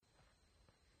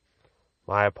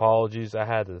My apologies. I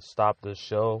had to stop the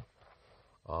show.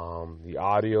 The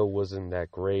audio wasn't that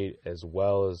great, as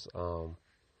well as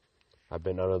I've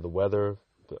been under the weather.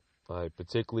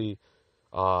 Particularly,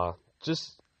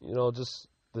 just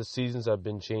the seasons have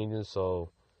been changing.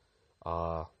 So,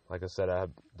 like I said, I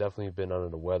have definitely been under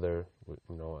the weather with,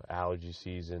 allergy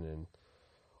season and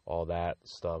all that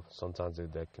stuff. Sometimes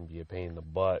that can be a pain in the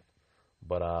butt.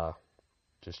 But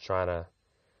just trying to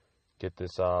get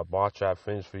this bar trap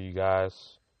finished for you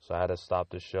guys. So I had to stop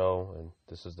the show, and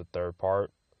this is the third part.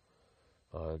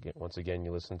 Once again,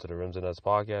 you listen to the Rims&Nets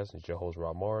podcast. It's your host,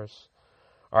 Rob Morris.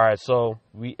 All right, so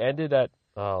we ended at,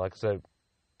 like I said,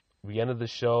 we ended the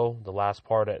show, the last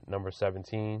part at number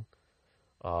 17.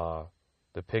 The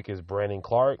pick is Brandon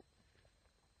Clark.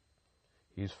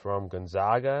 He's from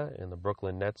Gonzaga, and the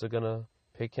Brooklyn Nets are going to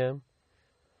pick him.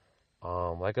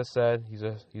 Like I said,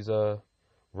 he's a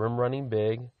rim running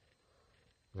big,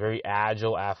 very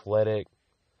agile, athletic,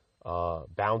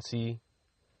 bouncy.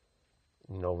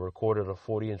 Recorded a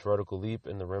 40-inch vertical leap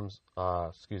in the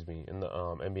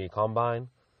NBA Combine.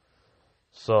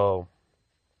 So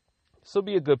this will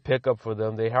be a good pickup for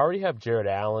them. They already have Jared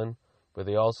Allen, but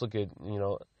they also could,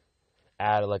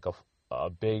 add like a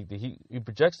big. He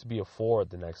projects to be a 4 at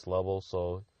the next level.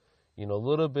 So, a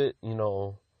little bit,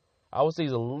 I would say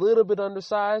he's a little bit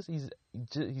undersized. He's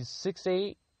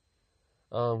 6'8".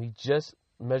 He just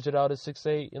measured out as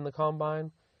 6'8" in the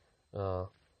Combine.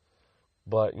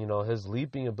 But his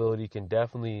leaping ability can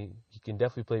definitely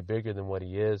play bigger than what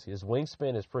he is. His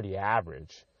wingspan is pretty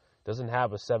average. Doesn't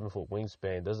have a 7-foot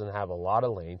wingspan. Doesn't have a lot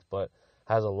of length, but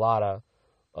has a lot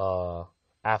of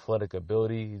athletic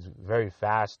ability. He's very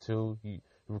fast too. He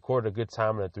recorded a good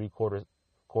time in a 3/4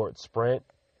 court sprint.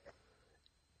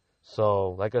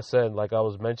 So, like I said, like I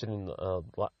was mentioning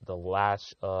the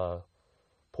last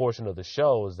portion of the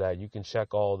show, is that you can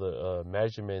check all the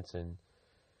measurements and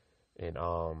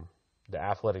the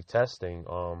athletic testing.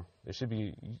 It should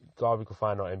be, you can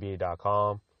find it on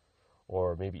NBA.com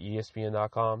or maybe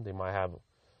ESPN.com. They might have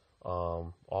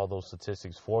all those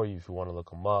statistics for you if you want to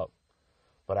look them up.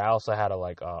 But I also had a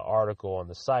article on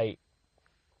the site,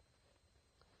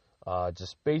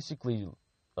 just basically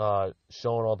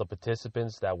showing all the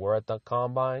participants that were at the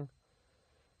Combine.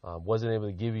 Wasn't able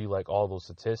to give you all those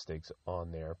statistics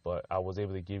on there, but I was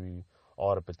able to give you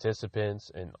all the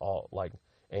participants and all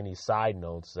any side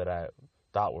notes that I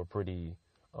thought were pretty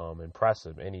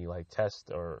impressive. Any tests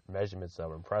or measurements that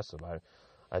were impressive.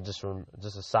 I just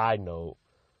a side note.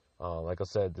 Like I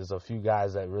said, there's a few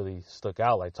guys that really stuck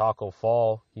out. Like Taco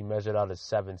Fall, he measured out as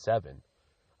 7'7".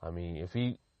 I mean, if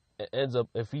he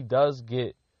does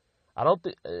get, I don't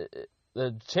think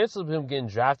the chances of him getting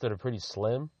drafted are pretty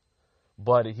slim.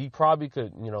 But he probably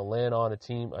could, land on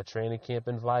a training camp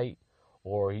invite,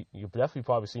 or you definitely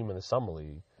probably see him in the summer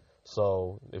league.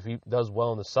 So if he does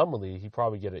well in the summer league, he'll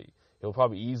probably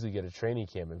easily get a training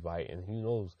camp invite, and who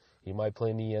knows, he might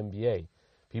play in the NBA.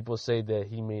 People say that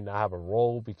he may not have a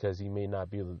role because he may not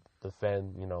be able to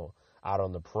defend, out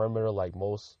on the perimeter like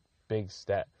most bigs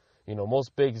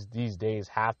most bigs these days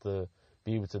have to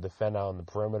be able to defend out on the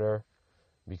perimeter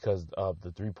because of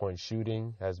the 3-point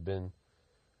shooting has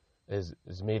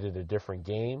made it a different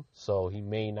game. So he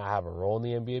may not have a role in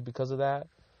the NBA because of that.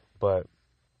 But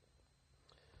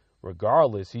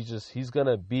regardless, he's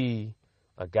gonna be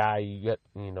a guy you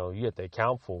have to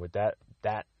account for with that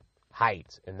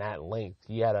height and that length.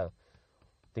 He had an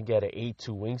 8'2"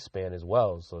 wingspan as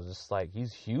well. So it's just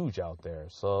he's huge out there.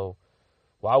 So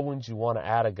why wouldn't you want to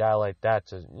add a guy like that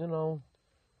to,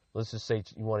 let's just say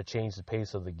you want to change the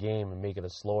pace of the game and make it a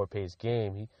slower paced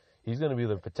game. He's going to be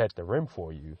able to protect the rim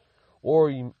for you.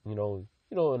 Or in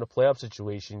a playoff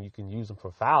situation, you can use him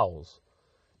for fouls.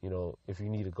 If you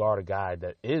need to guard a guy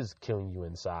that is killing you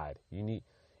inside, you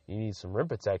need some rim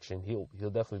protection.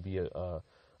 He'll definitely be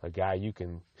a guy you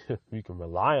can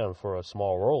rely on for a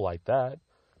small role like that.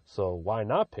 So why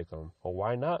not pick him, or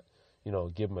why not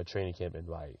give him a training camp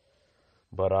invite?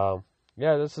 But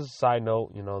this is a side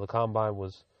note. The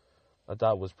Combine I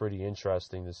thought was pretty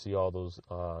interesting to see all those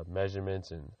measurements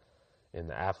and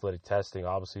the athletic testing.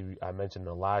 Obviously, I mentioned in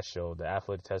the last show, the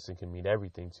athletic testing can mean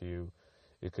everything to you.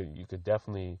 You could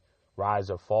definitely rise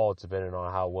or fall depending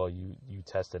on how well you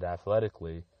tested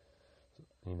athletically.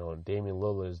 Damian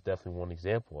Lillard is definitely one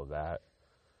example of that.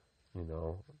 In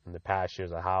the past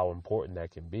years, of how important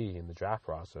that can be in the draft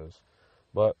process.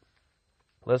 But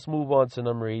let's move on to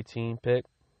number 18 pick.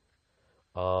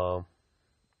 I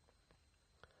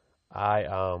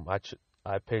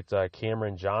picked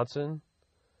Cameron Johnson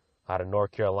out of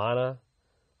North Carolina.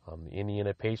 The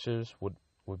Indiana Pacers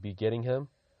would be getting him.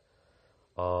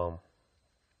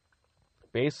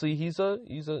 basically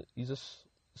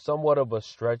somewhat of a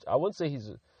stretch. I wouldn't say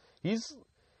he's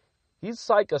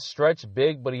like a stretch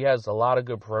big, but he has a lot of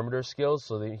good perimeter skills,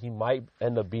 so that he might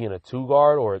end up being a 2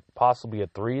 guard or possibly a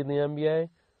 3 in the NBA.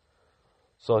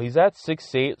 So he's at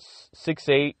 6'8",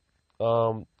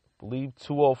 believe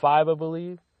 205, I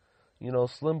believe.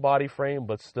 Slim body frame,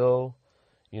 but still,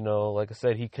 like I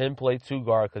said, he can play 2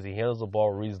 guard because he handles the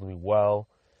ball reasonably well.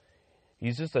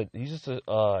 He's just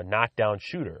a knockdown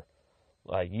shooter.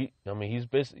 He's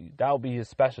basically, that'll be his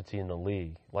specialty in the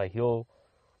league. Like, he'll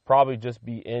probably just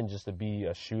be in just to be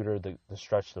a shooter to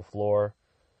stretch the floor.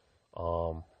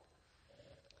 I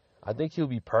think he'll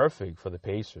be perfect for the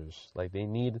Pacers. Like, they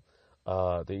need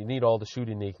all the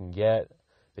shooting they can get.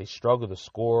 They struggle to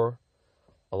score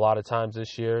a lot of times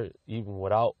this year, even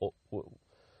with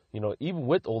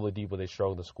Oladipo, they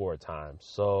struggle to score at times.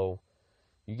 So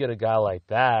you get a guy like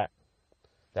that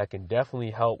can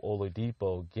definitely help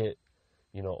Oladipo get,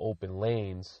 open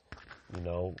lanes,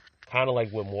 kind of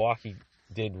like what Milwaukee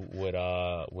did with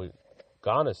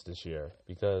Giannis this year.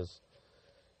 Because,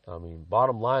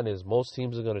 bottom line is most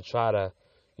teams are going to try to,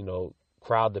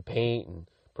 crowd the paint and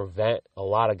prevent a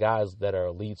lot of guys that are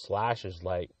elite slashers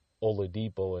like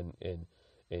Oladipo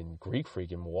and Greek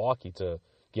Freak in Milwaukee to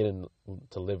get in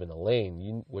to live in the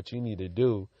lane. What you need to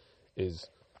do is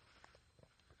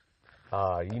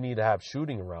you need to have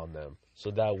shooting around them,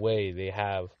 so that way they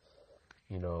have,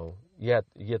 you have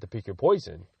to pick your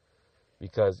poison,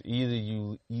 because either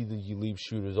you leave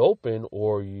shooters open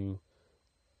or you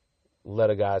let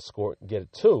a guy get a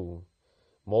 2.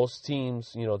 Most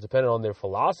teams, depending on their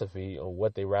philosophy or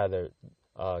what they rather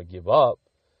give up,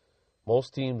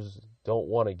 most teams don't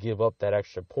want to give up that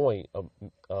extra point of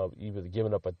either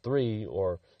giving up a 3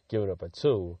 or giving up a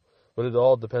 2. But it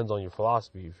all depends on your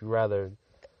philosophy. If you rather,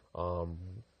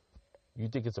 you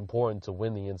think it's important to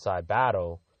win the inside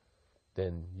battle,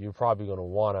 then you're probably going to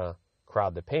want to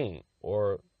crowd the paint.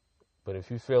 But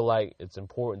if you feel like it's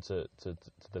important to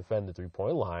defend the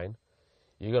 3-point line,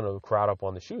 you're going to crowd up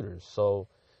on the shooters. So,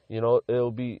 it'll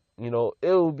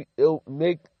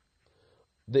make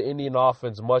the Indian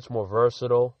offense much more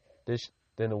versatile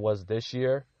than it was this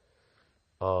year.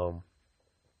 Because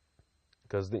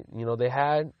they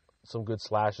had some good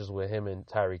slashes with him and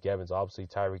Tyreke Evans. Obviously,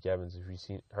 Tyreke Evans, if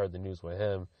you heard the news with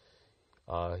him,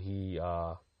 he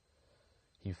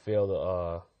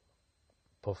failed.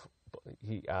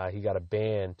 He got a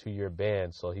 2-year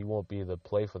ban, so he won't be able to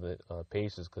play for the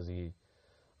Pacers because he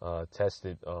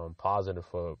tested positive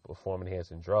for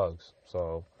performance-enhancing drugs.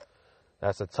 So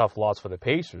that's a tough loss for the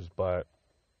Pacers. But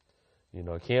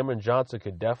Cameron Johnson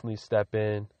could definitely step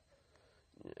in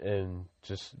and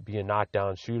just be a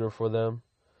knockdown shooter for them.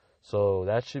 So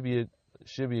that should be a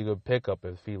good pickup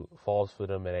if he falls for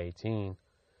them at 18.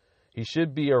 He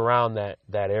should be around that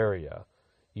area,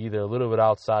 either a little bit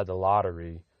outside the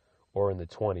lottery or in the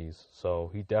 20s. So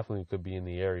he definitely could be in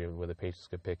the area where the Pacers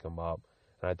could pick him up,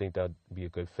 and I think that would be a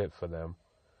good fit for them.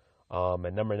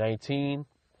 At number 19,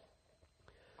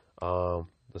 the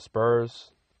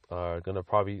Spurs are going to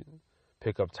probably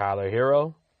pick up Tyler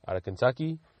Hero out of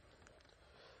Kentucky.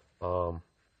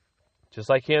 Just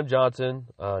like Cam Johnson,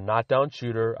 knockdown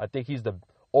shooter. I think he's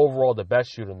overall the best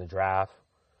shooter in the draft.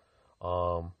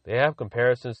 They have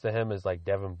comparisons to him as like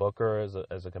Devin Booker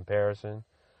as a comparison.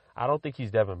 I don't think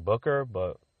he's Devin Booker,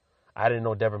 but I didn't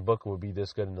know Devin Booker would be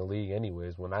this good in the league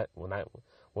anyways. When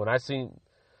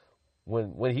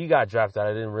he got drafted,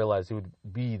 I didn't realize he would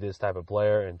be this type of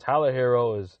player. And Tyler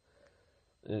Hero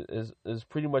is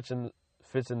pretty much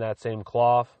fits in that same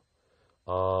cloth.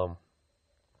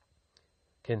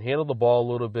 Can handle the ball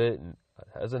a little bit and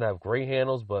doesn't have great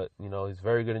handles, but he's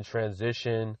very good in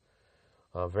transition.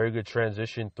 Very good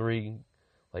transition 3.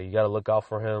 Like, you got to look out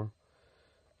for him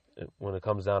when it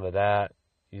comes down to that.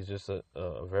 He's just a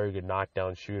very good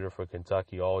knockdown shooter for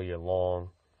Kentucky all year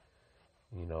long.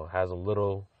 Has a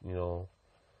little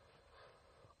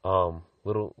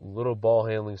ball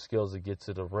handling skills to get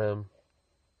to the rim.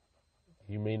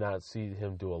 You may not see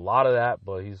him do a lot of that,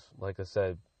 but he's, like I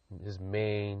said, his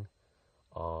main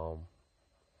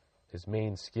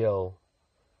skill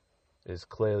is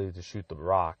clearly to shoot the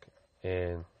rock,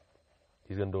 and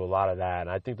he's going to do a lot of that. And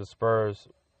I think the Spurs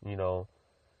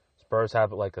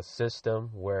have like a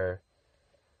system where,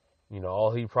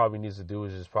 all he probably needs to do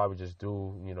is just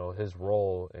do, his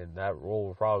role, and that role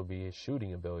will probably be his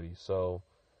shooting ability. So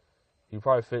he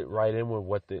probably fit right in with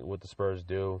what the Spurs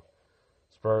do.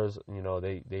 Spurs,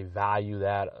 they value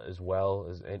that as well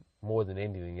as more than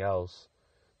anything else.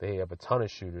 They have a ton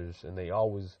of shooters, and they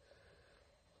always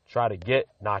try to get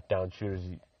knockdown shooters,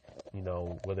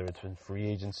 whether it's in free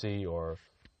agency or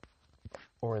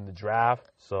in the draft.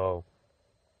 So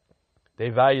they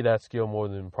value that skill more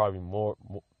than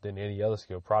any other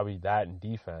skill, probably that and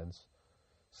defense.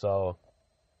 So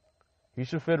he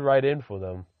should fit right in for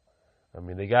them. I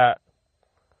mean, they got,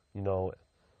 you know,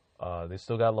 they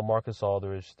still got LaMarcus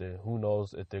Aldridge. Who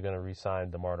knows if they're going to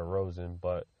re-sign DeMar DeRozan,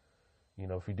 but, you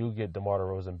know, if you do get DeMar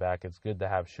DeRozan back, it's good to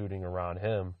have shooting around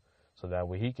him so that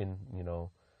way he can, you know,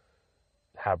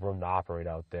 have room to operate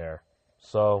out there.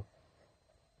 So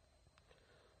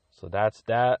that's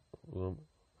that.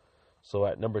 So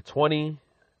at number 20,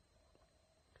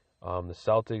 the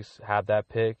Celtics have that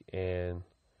pick, and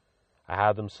I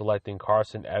have them selecting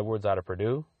Carson Edwards out of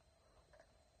Purdue.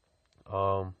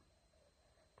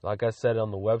 Like I said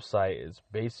on the website, it's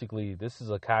basically, this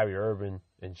is a Kyrie Irving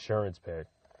insurance pick.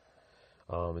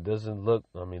 It doesn't look,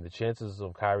 I mean, the chances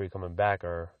of Kyrie coming back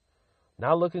are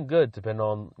not looking good, depending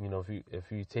on, you know,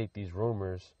 if you take these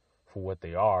rumors for what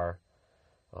they are.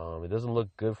 It doesn't look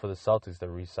good for the Celtics to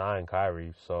re-sign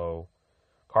Kyrie. So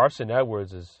Carson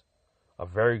Edwards is a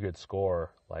very good scorer.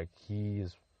 Like,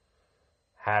 he's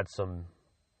had some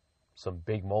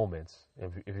big moments.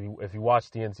 If you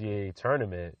watch the NCAA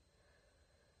tournament,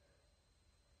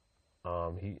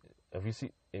 if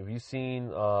you seen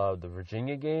the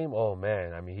Virginia game, oh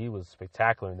man, I mean, he was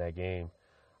spectacular in that game.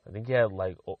 I think he had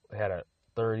a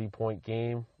 30-point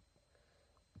game.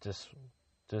 Just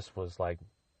was like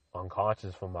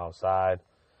unconscious from outside.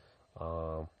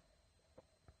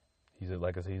 He's a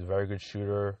very good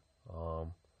shooter.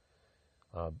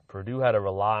 Purdue had to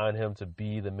rely on him to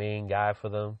be the main guy for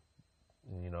them.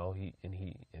 You know, he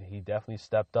definitely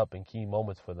stepped up in key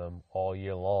moments for them all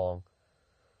year long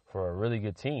for a really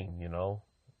good team. You know,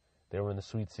 they were in the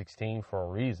Sweet 16 for a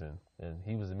reason, and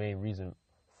he was the main reason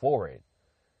for it.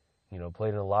 You know,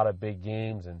 played in a lot of big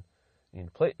games, and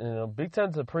Big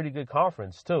Ten's a pretty good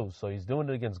conference too, so he's doing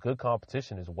it against good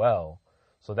competition as well.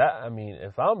 So that, I mean,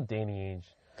 if I'm Danny Ainge,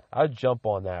 I'd jump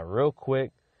on that real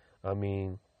quick. I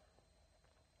mean,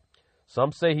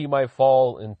 some say he might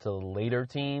fall into later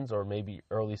teens or maybe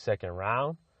early second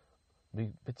round,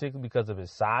 particularly because of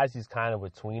his size. He's kind of a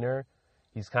tweener.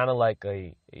 He's kind of like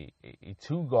a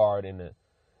two guard in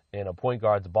a point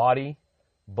guard's body,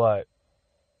 but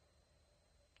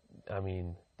I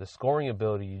mean, the scoring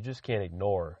ability you just can't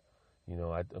ignore. You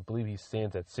know, I believe he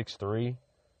stands at 6'3".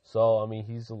 So I mean,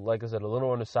 he's, like I said, a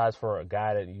little undersized for a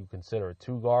guy that you consider a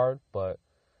two guard, but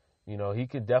you know, he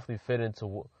could definitely fit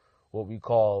into what we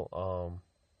call,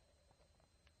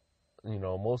 you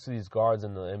know, most of these guards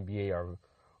in the NBA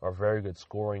are very good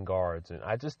scoring guards. And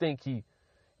I just think he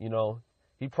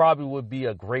probably would be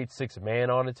a great sixth man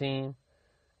on a team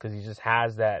because he just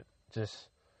has that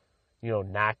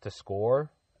knack to score.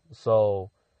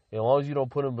 So as long as you don't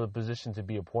put him in a position to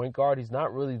be a point guard, he's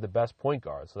not really the best point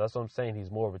guard. So that's what I'm saying.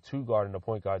 He's more of a two guard in a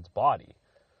point guard's body.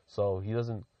 So he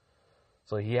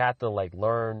had to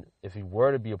learn, if he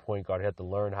were to be a point guard, he had to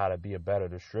learn how to be a better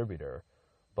distributor.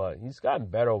 But he's gotten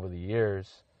better over the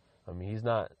years. I mean, he's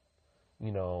not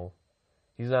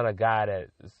a guy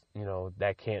that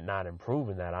that can't not improve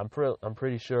in that. I'm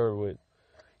pretty sure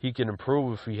he can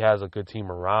improve if he has a good team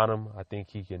around him. I think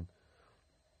he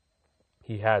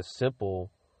has simple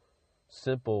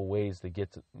ways to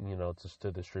get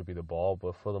to distribute the ball.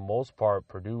 But for the most part,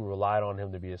 Purdue relied on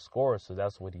him to be a scorer, so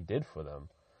that's what he did for them.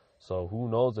 So who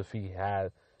knows if he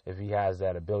has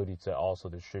that ability to also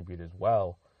distribute as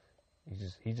well.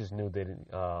 He just knew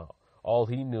that all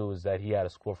he knew is that he had to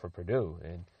score for Purdue,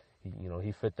 and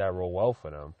he fit that role well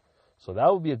for them. So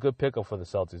that would be a good pickup for the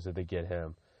Celtics if they get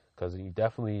him, because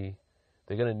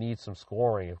they're gonna need some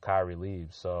scoring if Kyrie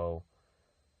leaves. So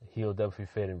he'll definitely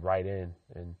fit right in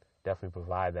and definitely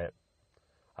provide that.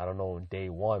 I don't know in day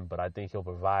one, but I think he'll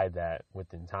provide that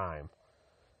within time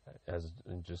as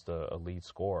just a lead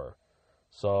scorer.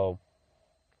 So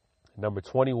number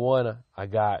 21, I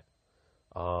got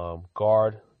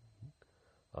guard.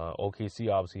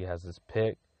 OKC obviously has this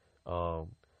pick.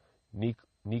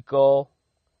 Nico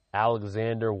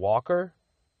Alexander Walker.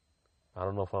 I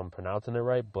don't know if I'm pronouncing it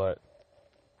right, but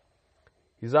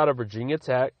he's out of Virginia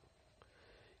Tech.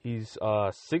 He's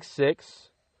 6'6",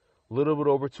 a little bit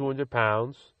over 200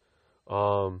 pounds.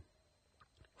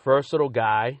 Versatile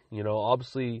guy.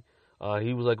 Obviously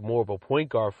he was more of a point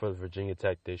guard for Virginia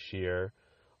Tech this year.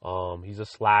 He's a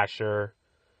slasher.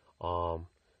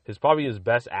 His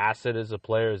best asset as a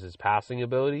player is his passing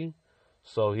ability.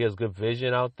 So he has good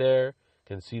vision out there,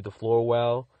 can see the floor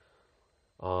well.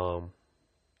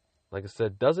 Like I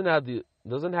said, doesn't have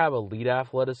elite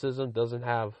athleticism, doesn't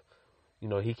have,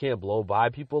 he can't blow by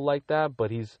people like that,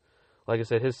 but he's, like I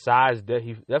said, his size,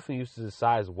 he definitely uses his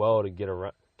size well to get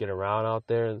around out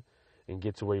there and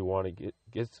get to where you want to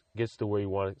gets to where he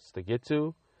wants to get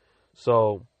to.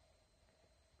 So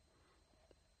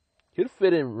he'd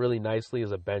fit in really nicely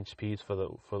as a bench piece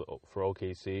for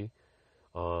OKC.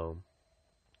 Um,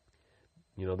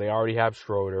 they already have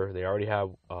Schroeder, they already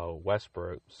have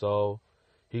Westbrook, so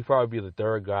he'd probably be the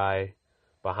third guy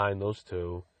behind those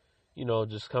two.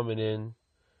 Just coming in,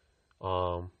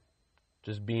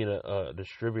 just being a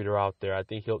distributor out there. I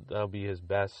think that'll be his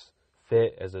best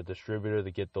fit as a distributor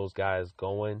to get those guys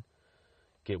going,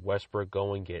 get Westbrook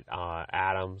going, get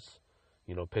Adams,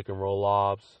 pick and roll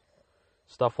lobs,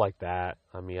 stuff like that.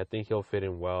 I mean, I think he'll fit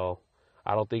in well.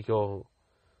 I don't think he'll,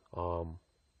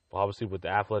 obviously with the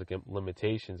athletic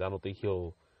limitations, I don't think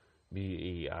he'll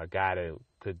be a guy that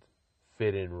could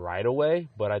fit in right away.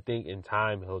 But I think in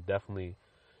time he'll definitely,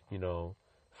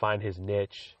 find his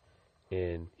niche,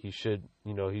 and he should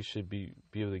be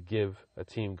able to give a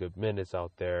team good minutes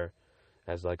out there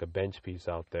as like a bench piece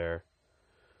out there.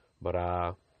 But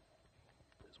let's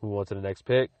move on to the next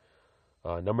pick.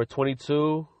 Number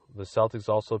 22, the Celtics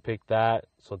also picked that,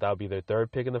 so that'll be their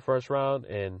third pick in the first round,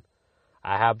 and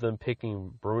I have them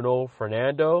picking Bruno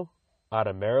Fernando out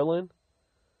of Maryland.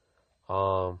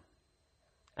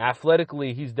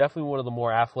 Athletically, he's definitely one of the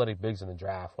more athletic bigs in the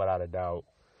draft, without a doubt.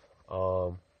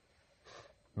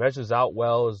 Measures out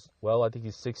well as well. I think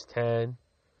he's 6'10",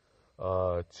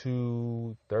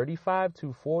 235,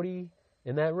 240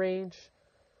 in that range.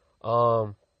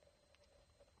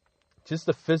 Just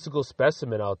a physical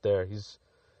specimen out there. He's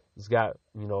got,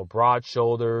 broad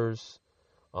shoulders.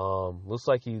 Looks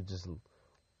like he just,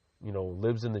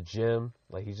 lives in the gym.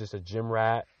 Like he's just a gym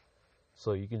rat.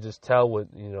 So you can just tell with,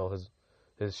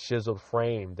 his chiseled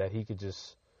frame that he could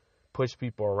just push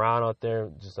people around out there.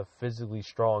 Just a physically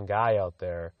strong guy out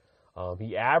there.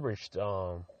 He averaged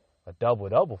a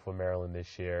double-double for Maryland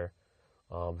this year.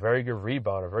 Very good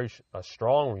rebounder, a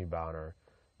strong rebounder.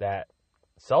 That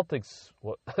Celtics,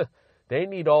 they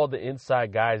need all the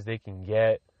inside guys they can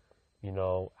get.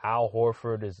 Al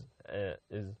Horford is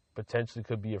potentially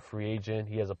could be a free agent.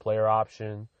 He has a player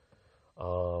option.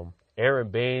 Aaron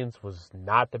Baines was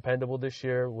not dependable this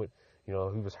year. He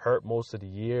was hurt most of the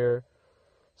year.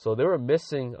 So they were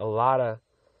missing a lot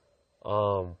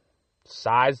of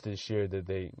size this year that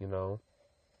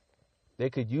they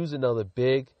could use another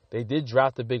big. They did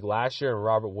draft a big last year in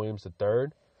Robert Williams III,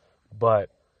 but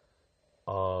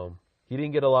he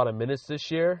didn't get a lot of minutes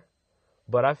this year.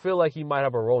 But I feel like he might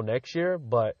have a role next year.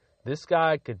 But this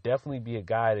guy could definitely be a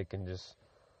guy that can just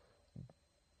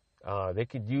they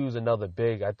could use another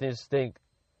big. I just think,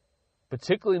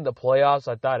 particularly in the playoffs,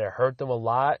 I thought it hurt them a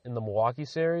lot in the Milwaukee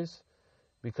series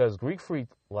because Greek Freak,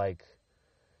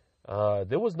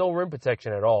 there was no rim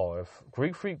protection at all. If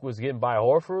Greek Freak was getting by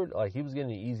Horford, he was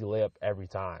getting an easy layup every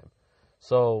time.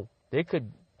 So they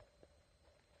could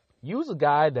use a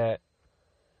guy that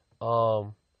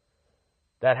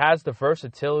has the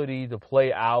versatility to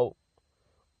play out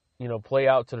to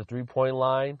the 3-point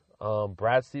line.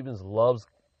 Brad Stevens loves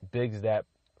bigs that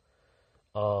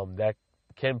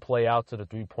can play out to the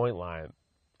 3-point line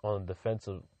on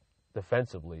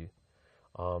defensively.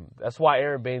 That's why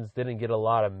Aaron Baines didn't get a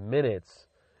lot of minutes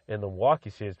in the Milwaukee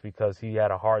series because he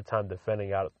had a hard time defending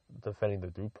the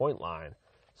 3-point line.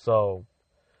 So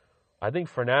I think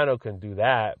Fernando can do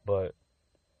that, but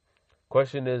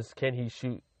question is, can he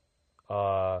shoot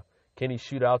out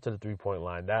to the 3-point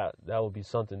line? That would be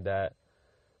something that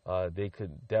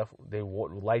they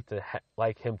would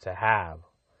like him to have.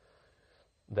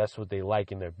 That's what they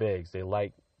like in their bigs. They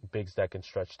like bigs that can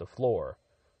stretch the floor.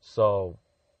 So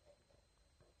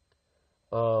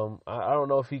I don't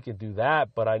know if he can do that,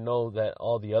 but I know that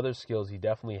all the other skills he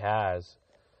definitely has.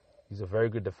 He's a very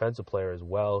good defensive player as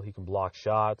well. He can block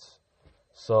shots.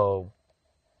 So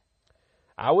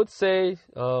I would say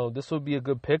this would be a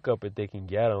good pickup if they can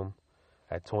get him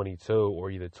at 22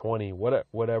 or either 20,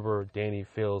 whatever Danny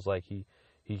feels like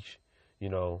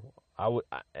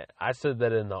I said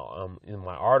that in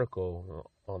my article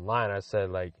online. I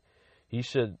said he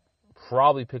should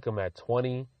probably pick him at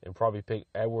 20 and probably pick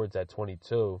Edwards at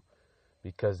 22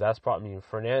 because that's probably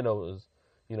Fernando is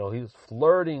he's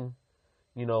flirting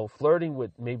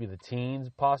with maybe the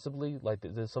teens possibly.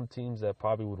 There's some teams that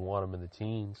probably would want him in the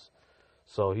teens.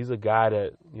 So he's a guy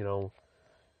that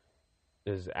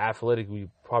is athletically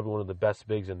probably one of the best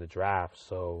bigs in the draft.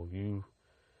 So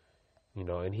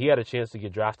and he had a chance to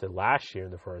get drafted last year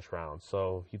in the first round.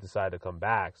 So he decided to come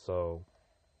back. So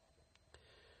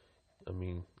I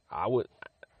mean, I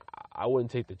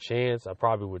wouldn't take the chance. I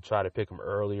probably would try to pick him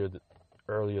earlier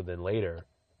than later.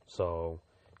 So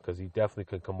because he definitely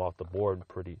could come off the board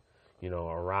pretty,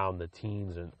 around the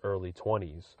teens and early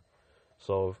 20s.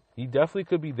 So he definitely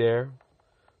could be there,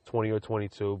 20 or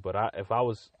 22. But if I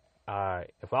was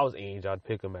Ainge, I'd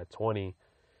pick him at 20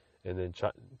 and then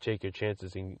take your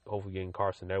chances in hopefully getting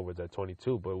Carson Edwards at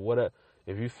 22. But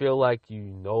if you feel like you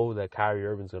know that Kyrie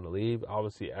Irving's going to leave,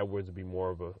 obviously Edwards would be more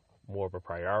of a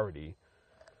priority,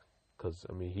 because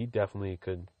I mean he definitely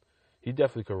could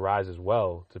rise as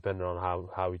well depending on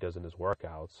how he does in his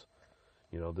workouts.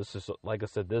 This is, like I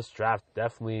said, this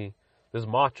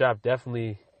mock draft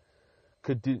definitely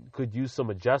could use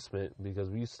some adjustment, because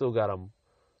we still got a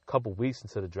couple weeks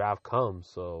until the draft comes,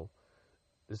 so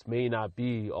this may not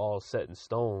be all set in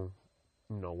stone,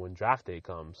 when draft day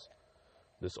comes,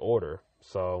 this order.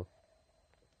 So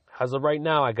as of right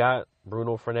now, I got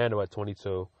Bruno Fernando at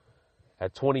 22.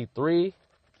 At 23,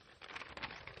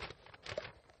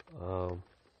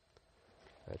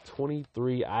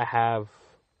 I have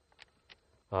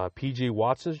P.J.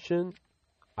 Watson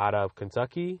out of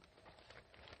Kentucky.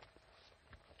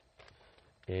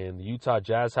 And the Utah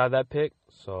Jazz have that pick,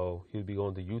 so he'll be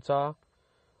going to Utah.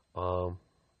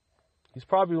 He's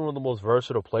probably one of the most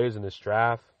versatile players in this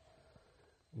draft.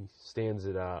 He stands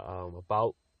at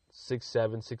about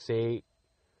 6'7", 6'8",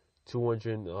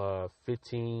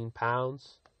 215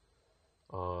 pounds.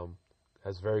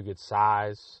 Has very good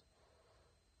size.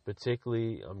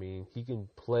 Particularly, I mean, he can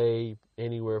play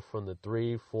anywhere from the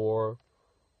 3, 4,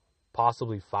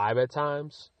 possibly 5 at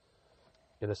times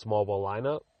in a small ball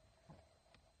lineup,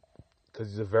 because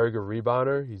he's a very good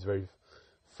rebounder. He's very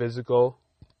physical.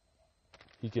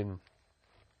 He can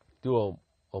do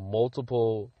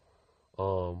multiple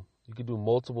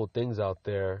things out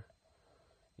there.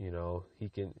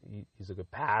 He's a good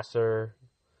passer.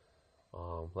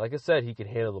 Like I said, he can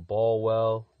handle the ball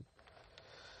well.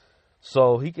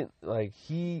 So he can,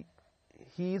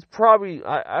 he's probably,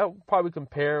 I'll probably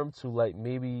compare him to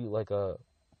maybe a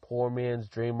poor man's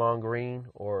Draymond Green,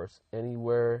 or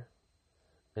anywhere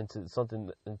into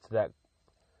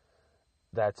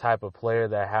that type of player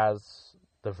that has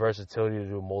the versatility to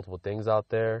do multiple things out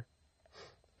there.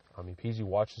 I mean, PG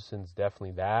Washington's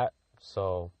definitely that.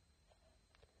 So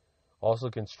also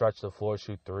can stretch the floor,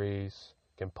 shoot threes,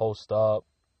 can post up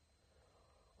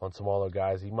on smaller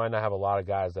guys. He might not have a lot of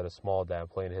guys that are small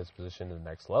that play in his position in the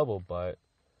next level, but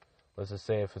let's just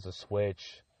say if it's a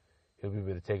switch, he'll be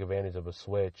able to take advantage of a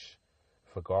switch.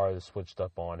 If a guard is switched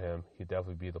up on him, he'd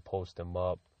definitely be able to post him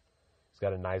up. He's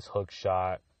got a nice hook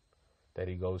shot that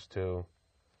he goes to.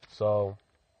 So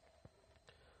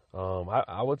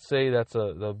I would say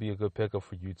that'll be a good pickup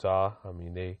for Utah. I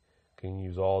mean, they can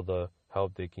use all the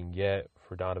help they can get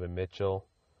for Donovan Mitchell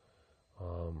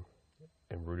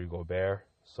and Rudy Gobert.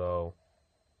 So,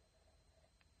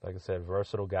 like I said,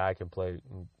 versatile guy, can play,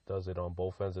 does it on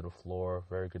both ends of the floor.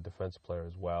 Very good defensive player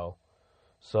as well.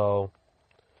 So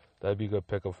that'd be a good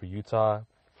pickup for Utah.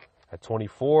 At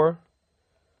 24,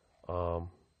 I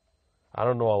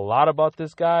don't know a lot about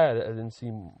this guy. I didn't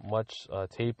see much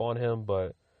tape on him,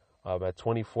 but at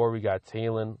 24, we got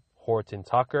Talen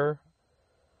Horton-Tucker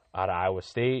out of Iowa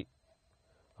State.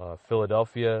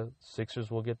 Philadelphia Sixers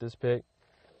will get this pick.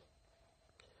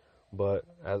 But,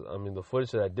 the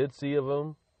footage that I did see of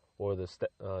him, or the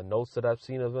notes that I've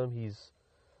seen of him, he's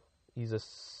a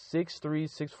 6'3",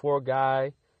 6'4"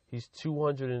 guy. He's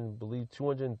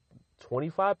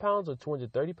 225 pounds or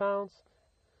 230 pounds.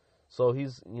 So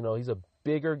he's a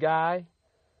bigger guy.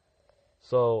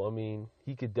 So,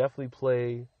 he could definitely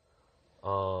play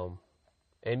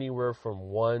anywhere from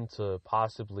 1 to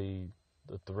possibly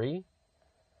the 3.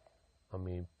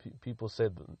 People say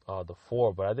the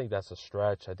 4, but I think that's a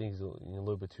stretch. I think he's a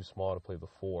little bit too small to play the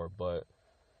 4, but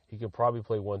he could probably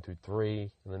play 1 through 3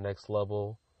 in the next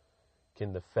level.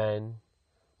 Can defend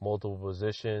multiple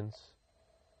positions.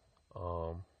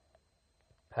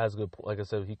 Has good, like I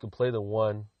said, he can play the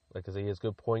 1. Like I said, he has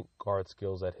good point guard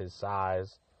skills at his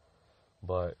size,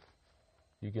 but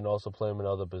you can also play him in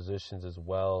other positions as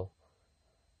well,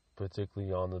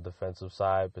 particularly on the defensive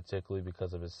side, particularly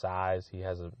because of his size. He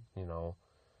has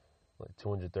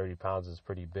 230 pounds is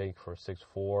pretty big for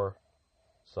 6'4",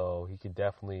 so he can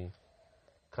definitely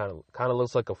kind of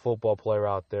looks like a football player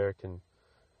out there. Can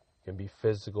be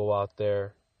physical out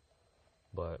there,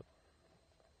 but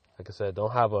like I said,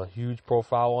 don't have a huge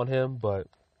profile on him, but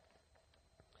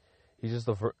he's just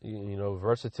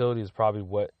versatility is probably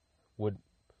what would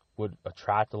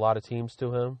attract a lot of teams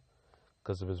to him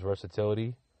because of his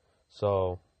versatility.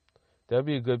 So that'd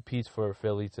be a good piece for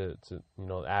Philly to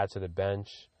add to the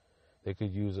bench. They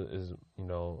could use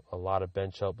a lot of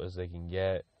bench help as they can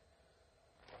get.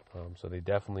 So they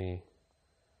definitely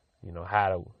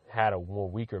had a more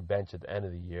weaker bench at the end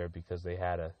of the year because they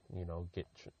had to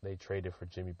they traded for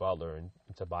Jimmy Butler and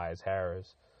Tobias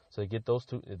Harris. So they get those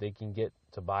two. If they can get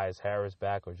Tobias Harris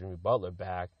back or Jimmy Butler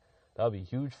back, that'll be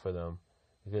huge for them.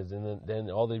 because then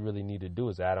all they really need to do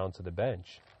is add on to the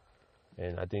bench,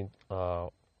 and I think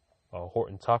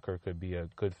Horton Tucker could be a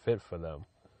good fit for them.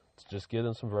 To just give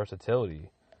them some versatility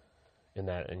in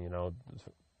that, and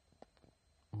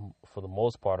for the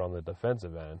most part on the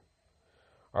defensive end.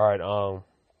 All right,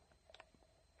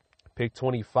 pick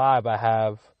 25. I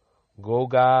have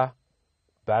Goga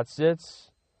Bacic.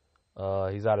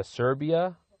 He's out of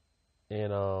Serbia,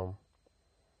 and I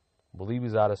believe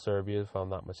he's out of Serbia if I'm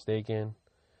not mistaken.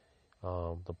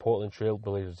 The Portland Trail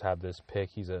Blazers have this pick.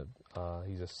 He's a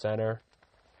center,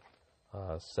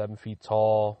 7 feet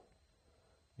tall.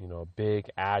 Big,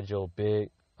 agile,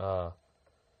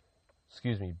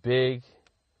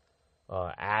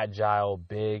 agile,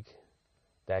 big,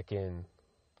 that can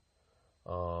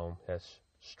has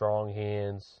strong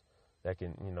hands, that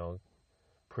can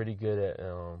pretty good at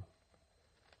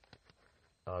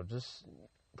just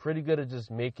pretty good at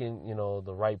just making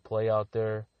the right play out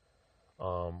there.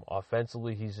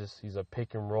 Offensively, he's a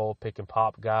pick and roll, pick and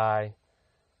pop guy.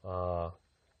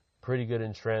 Pretty good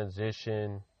in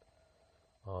transition.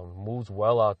 Moves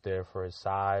well out there for his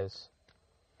size.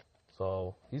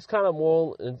 So he's kind of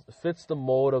more fits the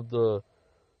mold of the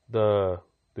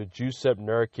Jusuf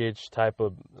Nurkic type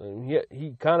of.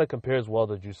 He kind of compares well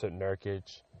to Jusuf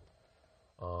Nurkic.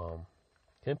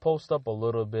 Can post up a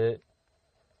little bit.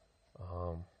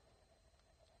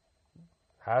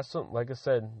 Has some, like I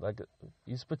said,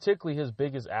 he's particularly his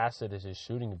biggest asset is his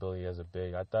shooting ability as a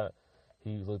big. I thought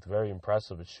he looked very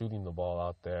impressive at shooting the ball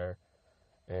out there.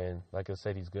 And like I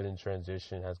said, he's good in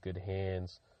transition, has good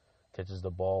hands, catches the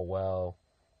ball well.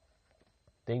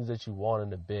 Things that you want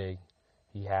in a big,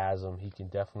 he has them. He can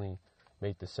definitely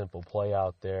make the simple play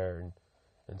out there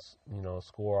and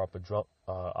score off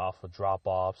of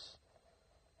drop-offs.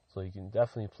 So he can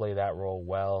definitely play that role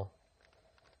well.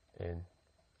 And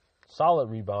solid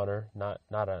rebounder, not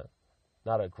a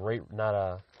great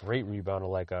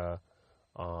rebounder like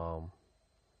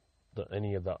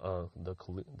any of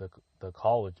the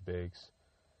college bigs.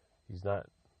 He's not,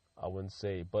 I wouldn't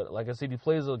say, but like I said, he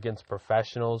plays against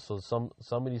professionals, so some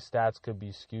of these stats could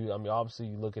be skewed. I mean, obviously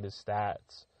you look at his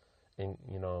stats, and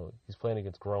he's playing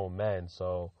against grown men,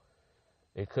 so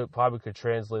it could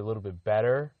translate a little bit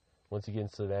better once he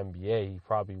gets into the NBA. He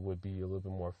probably would be a little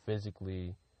bit more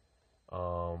physically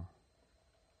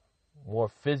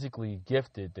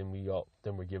gifted than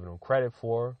we're giving him credit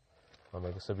for.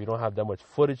 Like I said, we don't have that much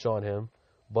footage on him,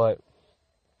 but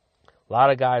a lot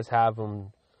of guys have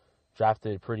him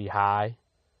drafted pretty high.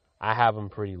 I have him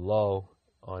pretty low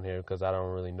on here because I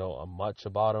don't really know much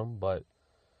about him, but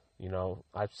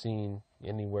I've seen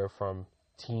anywhere from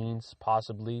teens,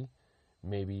 possibly,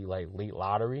 maybe like late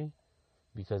lottery,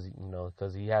 because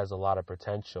he has a lot of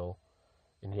potential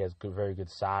and he has very good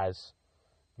size.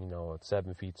 At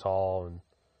 7 feet tall and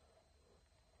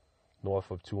north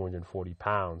of 240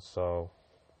 pounds. So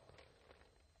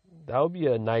that would be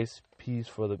a nice piece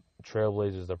for the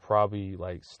Trailblazers to probably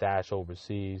stash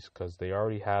overseas, because they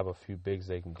already have a few bigs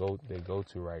they go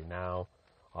to right now.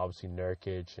 Obviously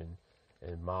Nurkic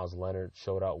and Miles Leonard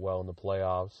showed out well in the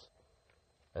playoffs,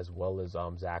 as well as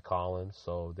Zach Collins.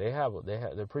 So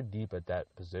they're pretty deep at that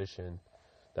position.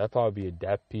 That'd probably be a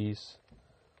depth piece.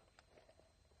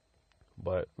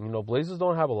 But Blazers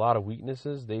don't have a lot of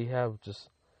weaknesses. They have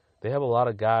a lot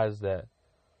of guys that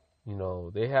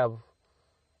they have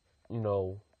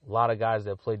a lot of guys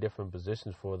that play different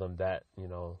positions for them, that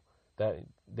that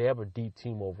they have a deep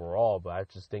team overall, but I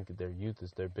just think that their youth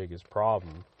is their biggest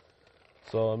problem.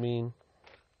 So I mean,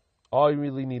 all you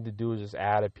really need to do is just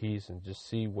add a piece and just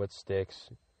see what sticks,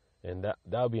 and that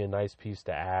would be a nice piece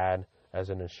to add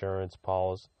as an assurance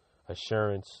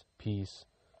piece.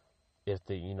 If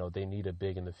they need a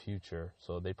big in the future,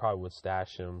 so they probably would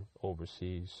stash him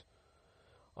overseas.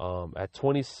 At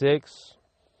 26,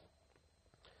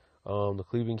 the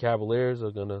Cleveland Cavaliers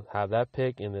are gonna have that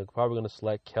pick, and they're probably gonna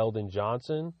select Keldon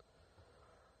Johnson.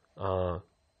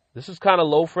 This is kind of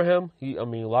low for him. A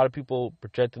lot of people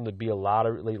project him to be a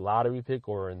late lottery pick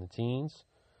or in the teens,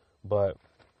 but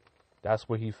that's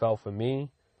where he fell for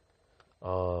me.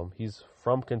 He's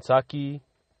from Kentucky.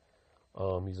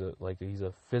 He's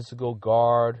a physical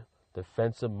guard,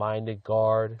 defensive-minded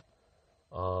guard.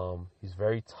 He's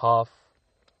very tough.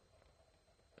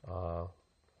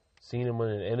 Seen him in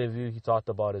an interview. He talked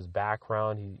about his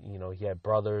background. He had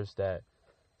brothers that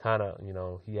kind of,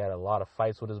 he had a lot of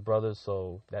fights with his brothers,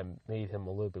 so that made him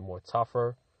a little bit more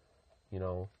tougher,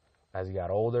 as he got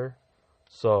older.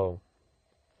 So,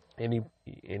 and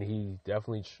he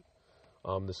definitely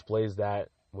displays that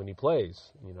when he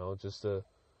plays.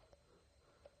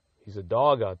 He's a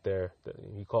dog out there.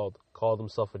 He called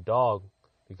himself a dog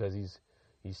because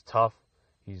he's tough.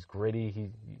 He's gritty. He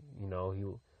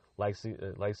likes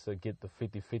to get the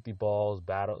 50-50 balls.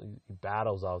 He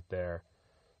battles out there.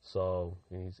 So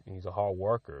he's a hard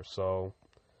worker. So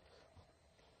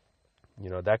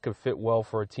that could fit well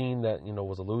for a team that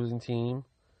was a losing team.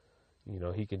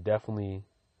 He could definitely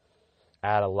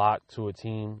add a lot to a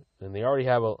team, and they already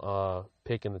have a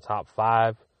pick in the top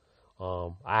 5.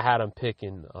 I had him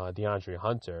picking DeAndre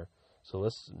Hunter. So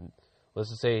let's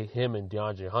just say him and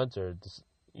DeAndre Hunter,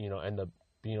 end up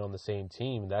being on the same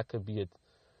team. You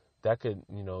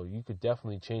could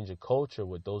definitely change a culture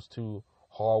with those two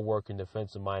hard-working,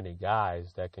 defensive-minded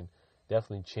guys that can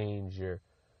definitely change your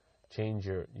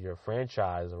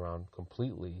franchise around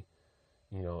completely.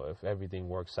 If everything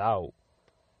works out,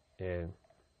 and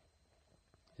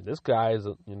this guy is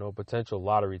a potential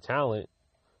lottery talent,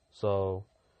 so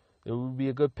it would be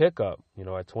a good pickup.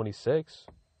 At 26,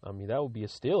 I mean that would be a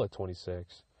steal at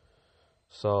 26.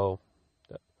 So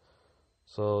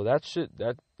that should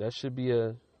be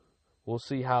a. We'll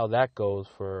see how that goes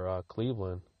for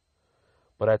Cleveland.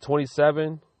 But at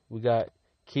 27, we got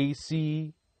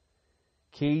KZ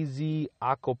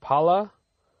Akopala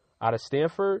out of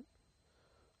Stanford,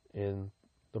 and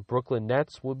the Brooklyn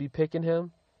Nets will be picking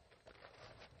him.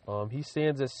 He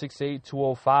stands at 6'8",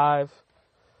 205.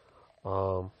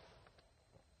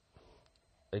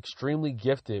 Extremely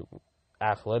gifted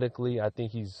athletically. I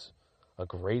think he's a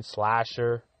great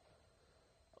slasher.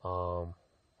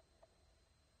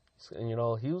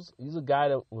 He's a guy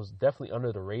that was definitely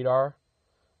under the radar.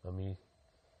 I mean,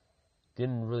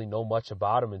 didn't really know much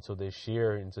about him until this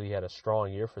year, until he had a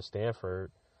strong year for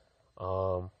Stanford.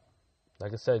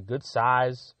 Like I said, good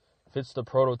size, fits the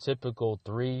prototypical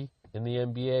 3 in the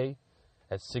NBA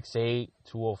at 6'8",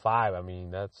 205. I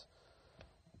mean, that's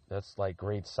like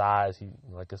great size.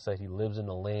 Like I said, he lives in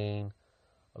the lane,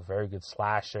 a very good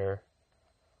slasher.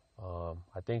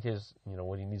 I think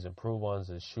what he needs to improve on is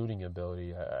his shooting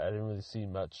ability. I didn't really see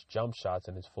much jump shots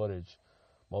in his footage.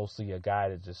 Mostly a guy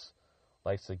that just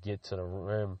likes to get to the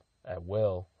rim at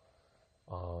will.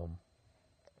 So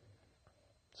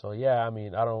yeah, I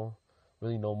mean, I don't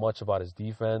really know much about his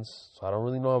defense, so I don't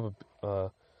really know I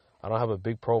don't have a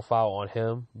big profile on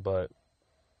him. But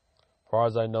as far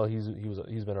as I know, he's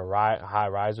been a high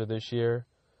riser this year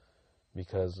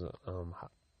because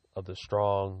of the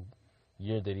strong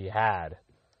year that he had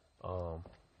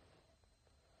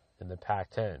in the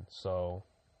Pac-10. So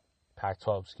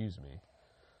Pac-12, excuse me.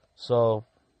 So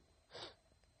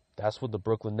that's what the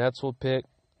Brooklyn Nets will pick.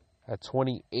 At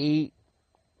 28,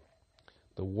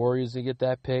 the Warriors will get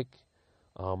that pick.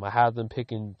 I have them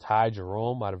picking Ty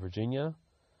Jerome out of Virginia.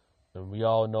 And we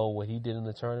all know what he did in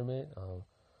the tournament.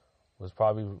 Was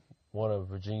probably one of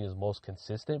Virginia's most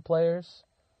consistent players,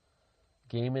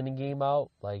 game in and game out.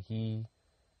 Like he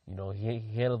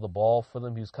handled the ball for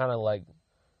them. He was kind of like,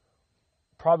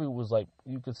 probably was like,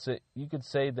 you could say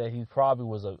that he probably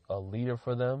was a leader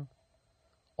for them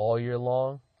all year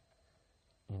long.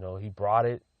 He brought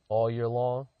it all year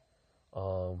long.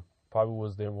 Probably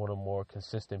was one of the more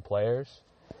consistent players.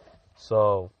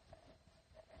 So,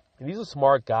 and he's a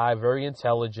smart guy, very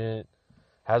intelligent,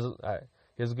 he has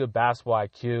a good basketball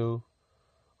IQ,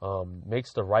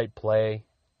 makes the right play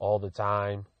all the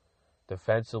time.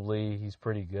 Defensively, he's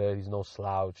pretty good. He's no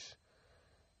slouch.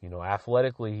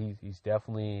 Athletically, he's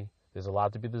definitely, there's a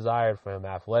lot to be desired for him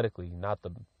athletically. Not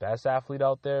the best athlete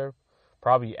out there,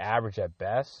 probably average at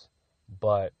best,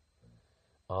 but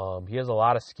he has a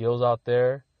lot of skills out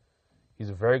there. He's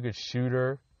a very good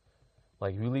shooter.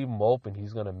 Like, if you leave him open,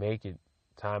 he's going to make it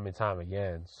time and time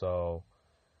again. So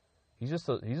he's just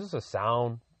a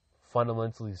sound,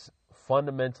 fundamentally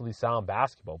sound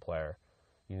basketball player.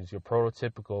 He's your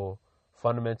prototypical,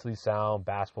 fundamentally sound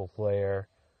basketball player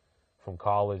from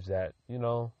college that,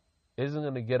 isn't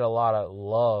going to get a lot of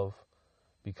love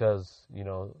because,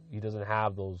 he doesn't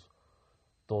have those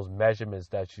measurements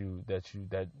that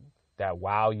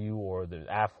wow you, or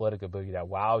the athletic ability that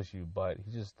wows you, but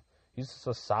he's just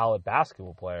a solid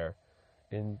basketball player.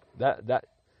 And that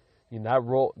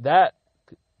role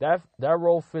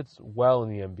fits well in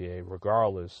the NBA,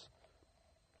 regardless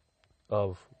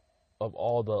of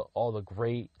all the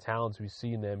great talents we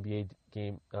see in the NBA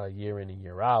game year in and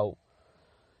year out.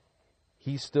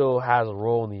 He still has a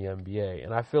role in the NBA,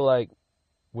 and I feel like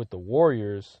with the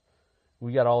Warriors,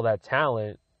 we got all that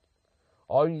talent.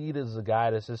 All you need is a guy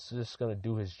that's just going to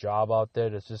do his job out there,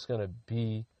 that's just going to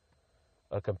be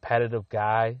a competitive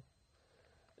guy,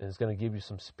 and it's going to give you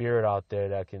some spirit out there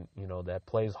that can, that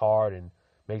plays hard and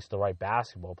makes the right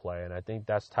basketball play. And I think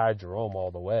that's Ty Jerome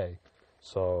all the way.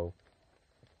 So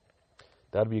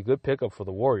that'd be a good pickup for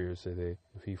the Warriors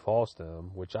if he falls to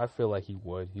them, which I feel like he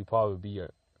would. He'd probably be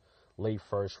late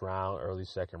first round, early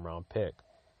second round pick.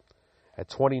 At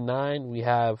 29, we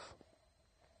have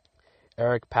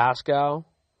Eric Pascal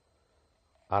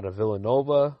out of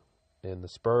Villanova, and the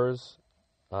Spurs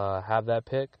have that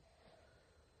pick.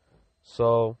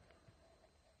 So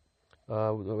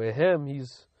with him,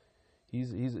 he's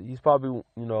probably,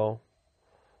 you know,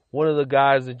 one of the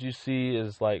guys that you see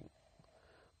is like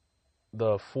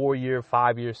the 4-year,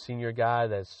 5-year senior guy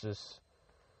that's just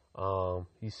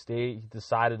he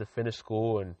decided to finish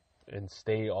school and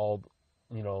stay all,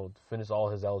 you know, finish all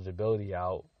his eligibility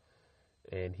out.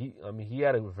 And he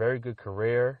had a very good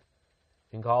career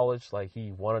in college. Like,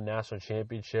 he won a national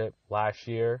championship last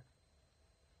year,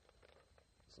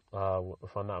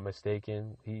 if I'm not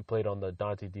mistaken. He played on the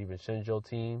Dante DiVincenzo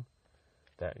team.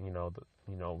 That, you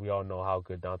know, we all know how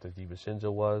good Dante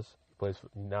DiVincenzo was.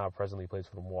 He now presently plays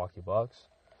for the Milwaukee Bucks.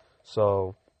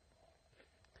 So,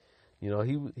 you know,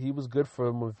 he was good for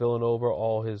him with Villanova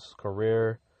all his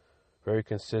career. Very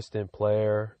consistent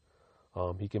player.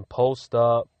 He can post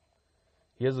up.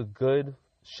 He has a good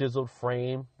chiseled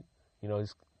frame. You know,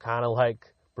 he's kind of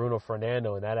like Bruno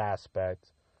Fernando in that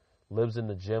aspect. Lives in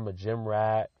the gym, a gym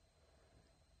rat.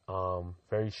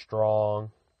 Very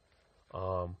strong.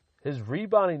 His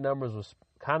rebounding numbers was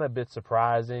kind of a bit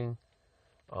surprising.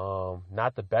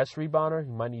 Not the best rebounder.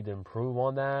 He might need to improve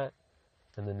on that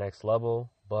in the next level.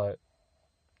 But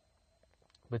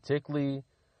particularly,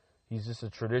 he's just a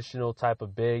traditional type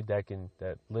of big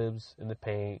that lives in the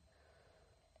paint,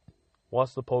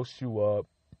 wants to post you up,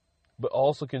 but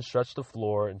also can stretch the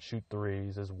floor and shoot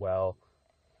threes as well.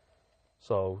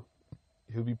 So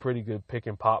he'll be pretty good pick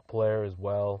and pop player as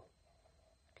well.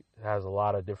 Has a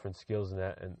lot of different skills in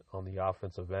that and on the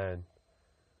offensive end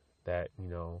that, you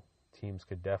know, teams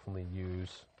could definitely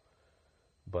use.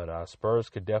 But Spurs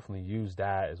could definitely use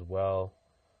that as well.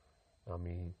 I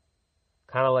mean,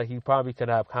 kind of like he probably could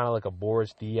have kind of like a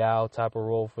Boris Diaw type of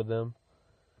role for them,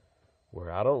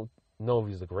 where I don't know if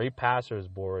he's a great passer as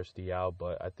Boris Diaw,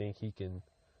 but I think he can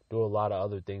do a lot of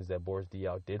other things that Boris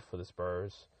Diaw did for the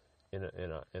Spurs in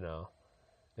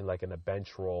a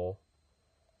bench role.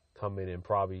 Come in and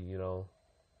probably, you know,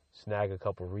 snag a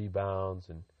couple rebounds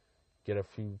and get a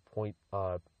few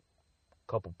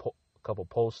couple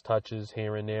post touches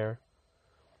here and there.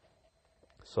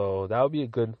 So that would be a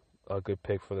good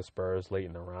pick for the Spurs late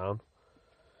in the round.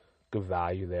 Good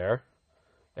value there.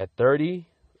 At 30,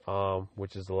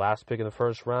 which is the last pick in the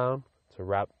first round to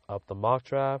wrap up the mock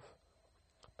draft,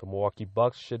 the Milwaukee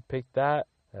Bucks should pick that,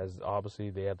 as obviously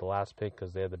they had the last pick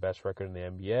because they had the best record in the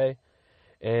NBA.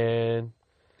 And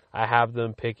I have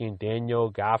them picking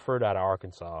Daniel Gafford out of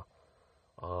Arkansas.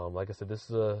 Like I said,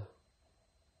 I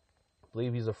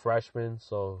believe he's a freshman,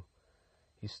 so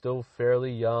he's still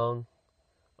fairly young.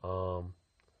 I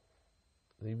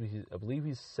believe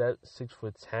he's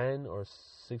 6'10" or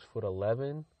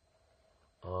 6'11".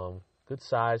 Good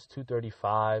size,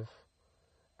 235,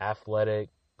 athletic,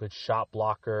 good shot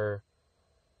blocker.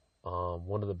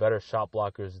 One of the better shot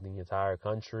blockers in the entire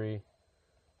country.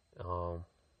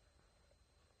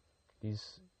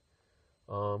 There's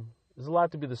a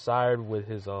lot to be desired with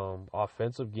his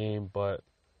offensive game, but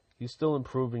he's still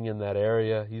improving in that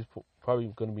area. He's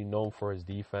probably going to be known for his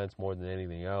defense more than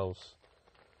anything else.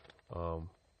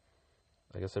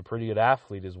 Like I said, pretty good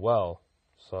athlete as well.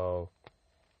 So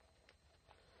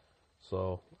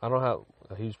I don't have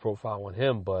a huge profile on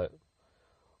him, but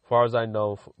as far as I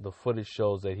know, the footage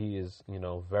shows that he is, you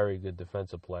know, very good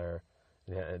defensive player,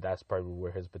 and that's probably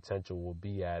where his potential will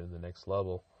be at in the next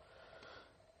level.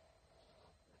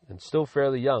 And still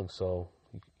fairly young, so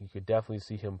you could definitely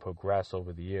see him progress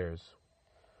over the years.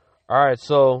 All right,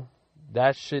 so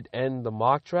that should end the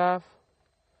mock draft.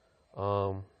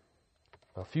 A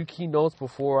few key notes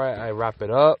before I wrap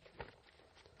it up.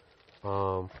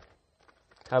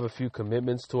 Have a few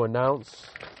commitments to announce,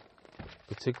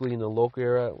 particularly in the local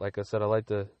area. Like I said, I like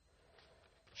to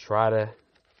try to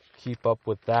keep up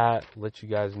with that, let you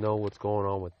guys know what's going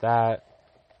on with that.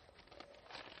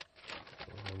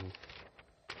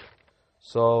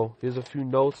 So here's a few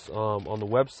notes on the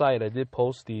website. I did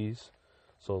post these,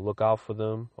 so look out for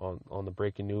them on the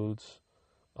breaking news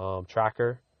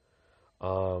tracker.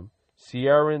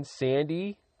 Sierra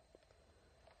Sandy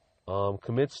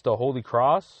commits to Holy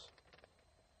Cross.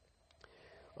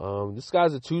 This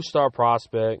guy's a 2-star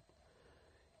prospect.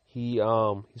 He's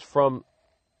from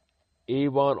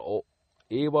Avon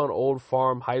Old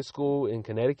Farm High School in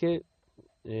Connecticut,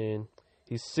 and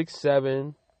he's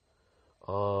 6'7".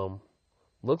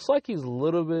 Looks like he's a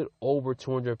little bit over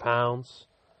 200 pounds.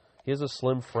 He has a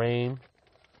slim frame,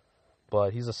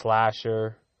 but he's a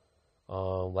slasher.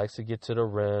 Likes to get to the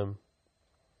rim.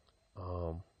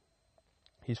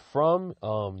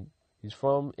 he's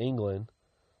from England,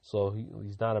 so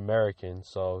he's not American.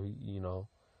 So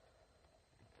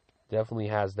definitely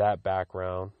has that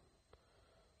background.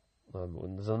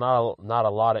 There's not a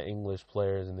lot of English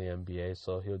players in the NBA,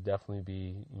 so he'll definitely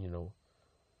be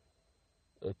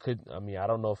I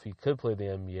don't know if he could play the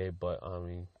NBA, but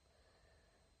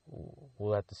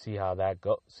we'll have to see how that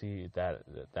go. See if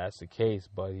that's the case.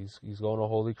 But he's going to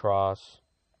Holy Cross,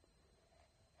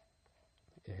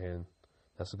 and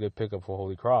that's a good pickup for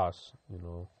Holy Cross.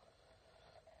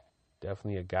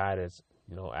 Definitely a guy that's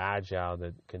agile,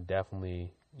 that can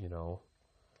definitely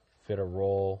fit a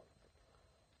role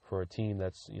for a team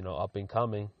that's up and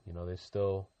coming.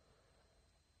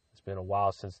 It's been a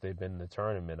while since they've been in the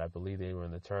tournament. I believe they were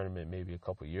in the tournament maybe a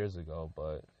couple years ago,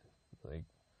 but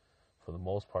for the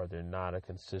most part, they're not a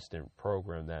consistent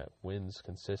program that wins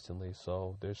consistently.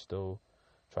 So they're still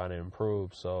trying to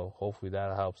improve. So hopefully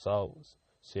that helps out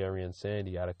Sari and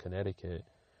Sandy out of Connecticut.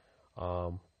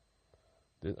 I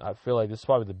feel like this is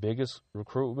probably the biggest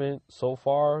recruitment so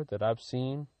far that I've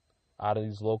seen out of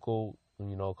these local,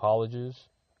 colleges.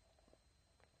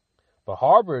 But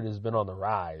Harvard has been on the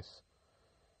rise.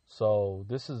 So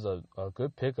this is a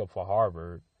good pickup for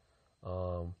Harvard.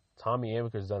 Tommy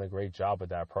Amaker's done a great job with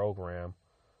that program.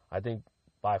 I think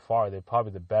by far they're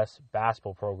probably the best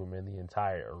basketball program in the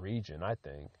entire region, I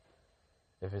think.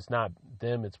 If it's not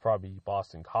them, it's probably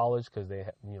Boston College, because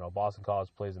Boston College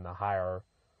plays in the higher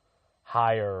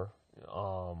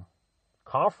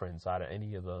conference out of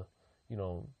any of the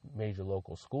major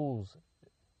local schools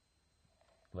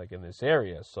like in this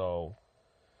area. So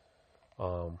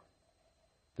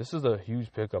this is a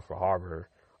huge pickup for Harvard.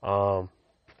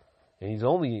 And he's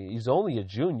only a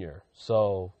junior,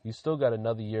 so he's still got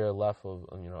another year left of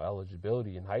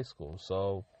eligibility in high school.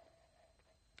 So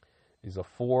he's a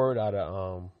forward out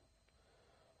of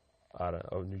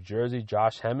New Jersey,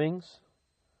 Josh Hemmings.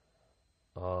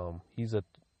 He's a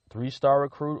 3-star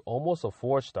recruit, almost a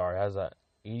 4-star. Has a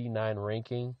 89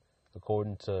 ranking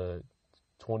according to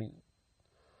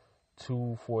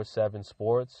 247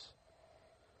 Sports.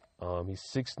 He's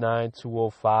 6'9",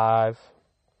 205.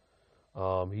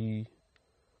 He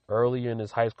earlier in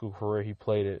his high school career, he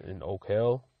played it in Oak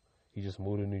Hill. He just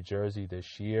moved to New Jersey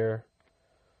this year.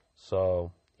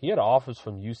 So he had offers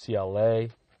from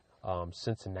UCLA,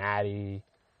 Cincinnati.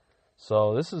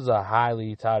 So this is a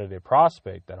highly touted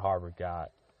prospect that Harvard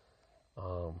got.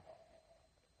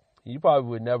 You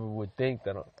probably never would think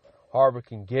that Harvard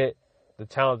can get the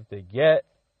talent that they get,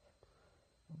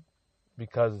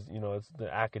 because it's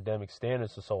the academic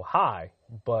standards are so high.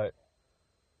 But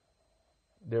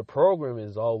their program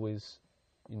is always,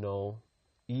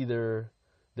 either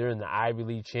they're in the Ivy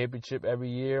League championship every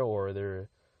year, or they're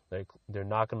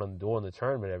knocking on the door in the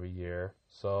tournament every year.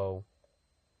 So,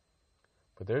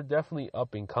 but they're definitely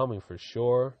up and coming for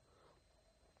sure.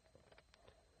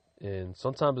 And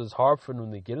sometimes it's hard for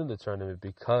them to get in the tournament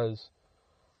because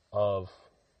of,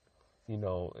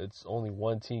 it's only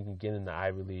one team can get in the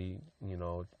Ivy League,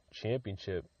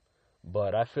 championship.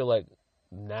 But I feel like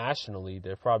nationally,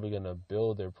 they're probably going to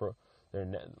build their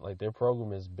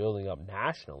program is building up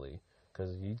nationally,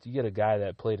 because you get a guy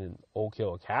that played in Oak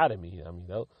Hill Academy. I mean,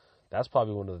 that's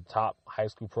probably one of the top high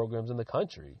school programs in the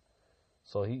country.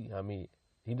 So he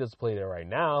doesn't play there right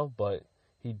now, but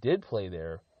he did play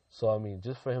there. So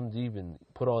just for him to even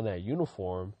put on that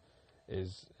uniform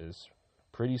is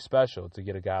pretty special, to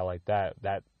get a guy like that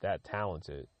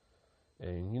talented.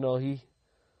 And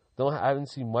I haven't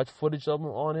seen much footage of him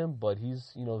on him, but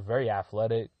he's very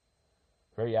athletic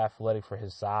for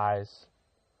his size.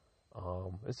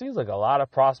 It seems like a lot of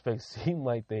prospects seem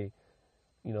like they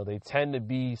tend to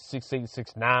be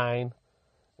 6'8", 6'9",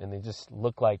 and they just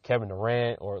look like Kevin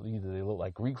Durant, or either they look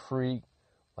like Greek Freak,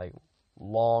 like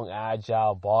long,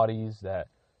 agile bodies that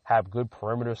have good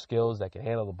perimeter skills, that can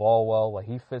handle the ball well. Like,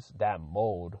 he fits that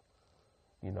mold,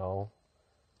 A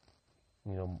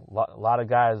lot of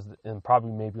guys, and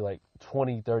probably maybe like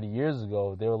 20, 30 years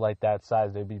ago, they were like that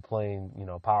size. They'd be playing,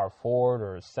 power forward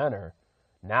or center.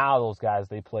 Now those guys,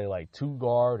 they play like 2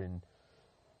 guard, and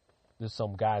there's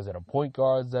some guys that are point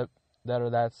guards that are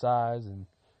that size. And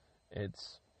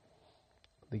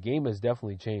the game has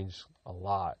definitely changed a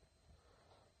lot.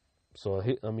 So,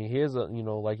 here's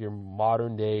like your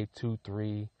modern day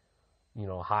 2-3,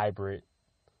 hybrid,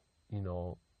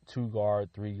 2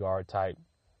 guard, 3 guard type.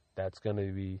 That's going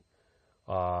to be,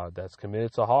 that's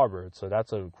committed to Harvard. So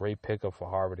that's a great pickup for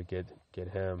Harvard to get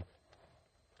him.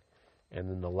 And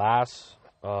then the last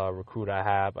recruit I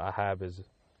have is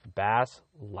Bass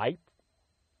Late.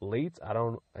 I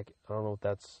don't know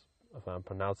if I'm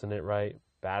pronouncing it right.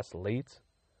 Bass Late.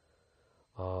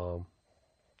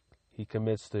 He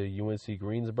commits to UNC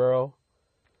Greensboro.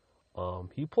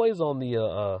 He plays on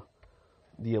the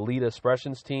Elite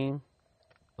Expressions team.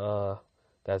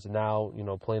 That's now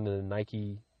playing in the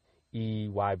Nike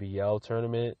EYBL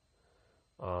tournament.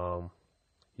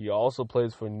 He also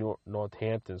plays for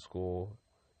Northampton School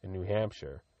in New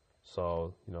Hampshire.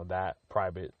 So that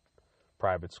private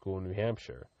school in New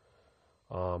Hampshire.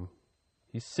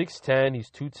 He's 6'10", he's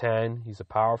 210, he's a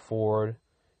power forward,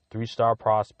 3-star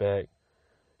prospect,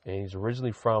 and he's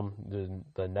originally from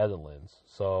the Netherlands.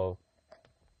 So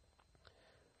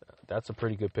that's a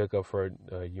pretty good pickup for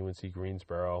UNC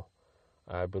Greensboro.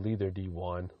 I believe they're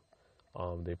D1.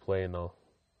 They play in if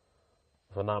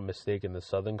I'm not mistaken, the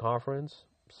Southern Conference.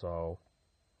 So,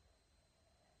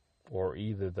 or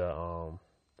either the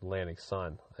Atlantic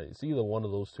Sun. It's either one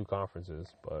of those two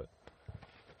conferences, but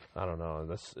I don't know.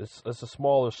 It's a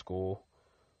smaller school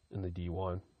in the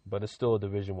D1, but it's still a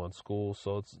Division I school.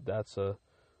 So that's a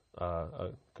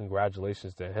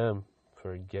congratulations to him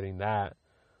for getting that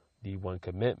D1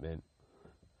 commitment,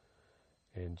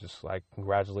 and just like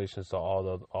congratulations to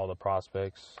all the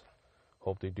prospects.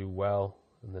 Hope they do well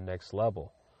in the next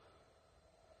level.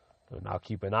 And I'll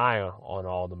keep an eye on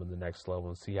all of them in the next level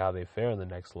and see how they fare in the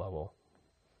next level.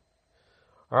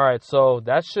 All right, so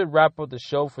that should wrap up the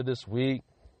show for this week.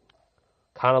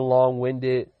 Kind of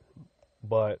long-winded,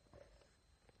 but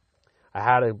I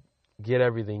had to get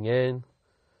everything in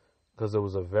because it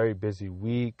was a very busy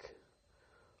week.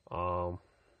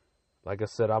 Like I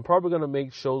said, I'm probably going to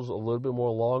make shows a little bit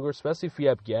more longer, especially if you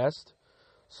have guests.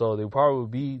 So they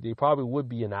probably would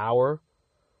be an hour.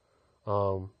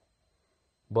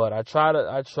 But I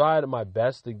tried my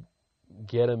best to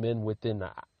get them in within,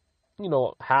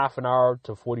 half an hour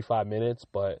to 45 minutes.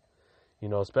 But,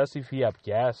 especially if you have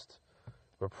guests,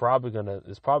 it's probably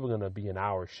gonna be an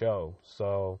hour show.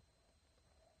 So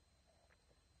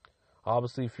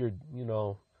obviously, if you're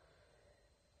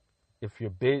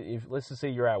let's just say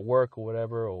you're at work or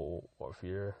whatever, or if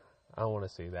you're, I don't want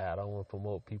to say that. I don't want to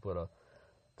promote people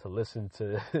to listen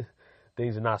to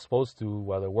things they're not supposed to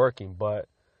while they're working. But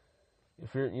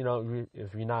if you're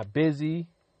not busy,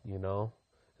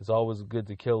 it's always good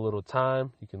to kill a little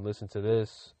time. You can listen to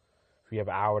this. If you have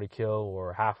an hour to kill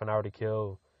or half an hour to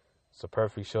kill, it's a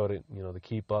perfect show to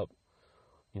keep up,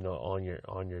 on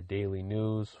your daily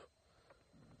news.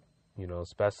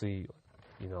 Especially,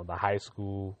 the high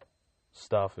school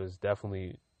stuff is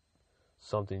definitely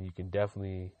something you can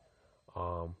definitely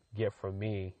get from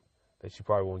me that you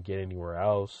probably won't get anywhere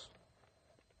else.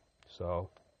 So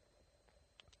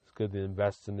it's good to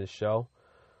invest in this show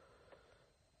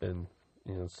and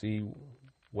see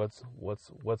what's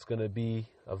going to be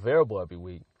available every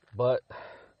week. But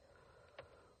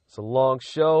it's a long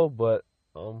show, but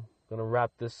I'm going to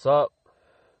wrap this up.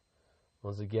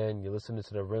 Once again, you're listening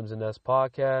to the Rims&Nets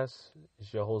podcast.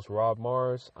 It's your host, Rob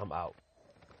Mars. I'm out.